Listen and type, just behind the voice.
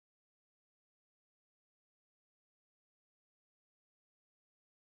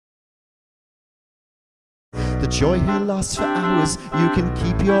joy he lost for hours. You can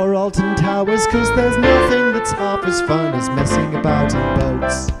keep your Alton Towers, 'cause there's nothing that's half as fun as messing about in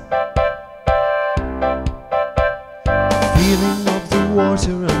boats. Feeling of the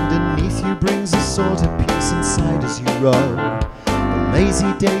water underneath you brings a sort of peace inside as you row. The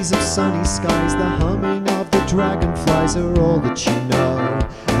lazy days of sunny skies, the humming of the dragonflies are all that you know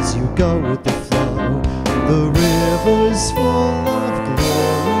as you go with the flow. The river's full of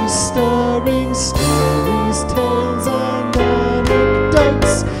glory, stirring stories, tales and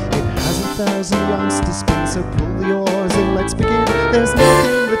anecdotes. It has 1,000 yards to spin, so pull the oars and let's begin. There's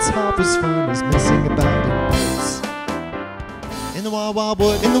nothing that's half as fun as messing about in boats. In the wild, wild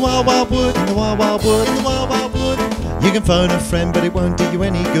wood, in the wild, wild wood, in the wild, wild wood, in the wild, wild wood. You can phone a friend, but it won't do you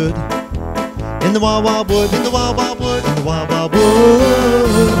any good. In the wild, wild wood, in the wild, wild wood, in the wild, wild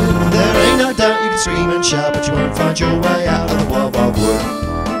wood. There ain't no doubt you can scream and shout, but you won't find your way out of the wild, wild wood.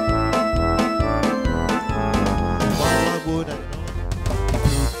 Wild, wild wood.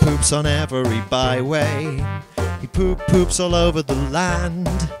 He poops on every byway. He poops all over the land.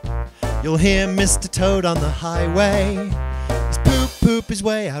 You'll hear Mr. Toad on the highway. His poop is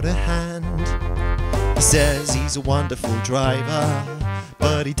way out of hand. He says he's a wonderful driver,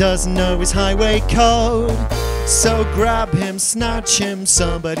 but he doesn't know his highway code. So grab him, snatch him,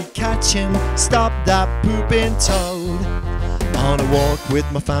 somebody catch him, stop that pooping toad. On a walk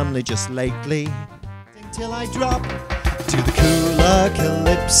with my family just lately, till I drop to the cooler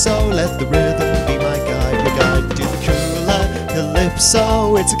calypso. Let the rhythm be my guide, my guide to the cooler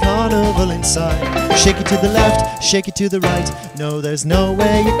calypso. It's a carnival inside. Shake it to the left, shake it to the right. No, there's no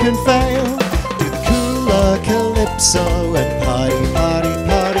way you can fail. To the cooler calypso and party, party,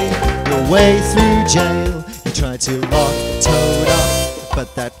 party your way through jail. You try to lock Toad up,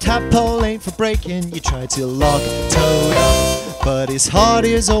 but that tap pole ain't for breaking. You try to lock Toad up, but his heart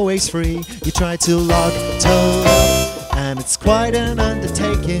is always free. You try to lock Toad up, and it's quite an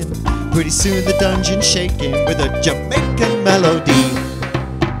undertaking. Pretty soon the dungeon's shaking with a Jamaican melody.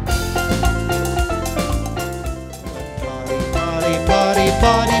 Party, party,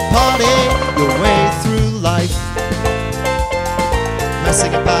 party, party your way through life,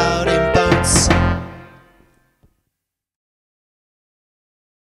 messing about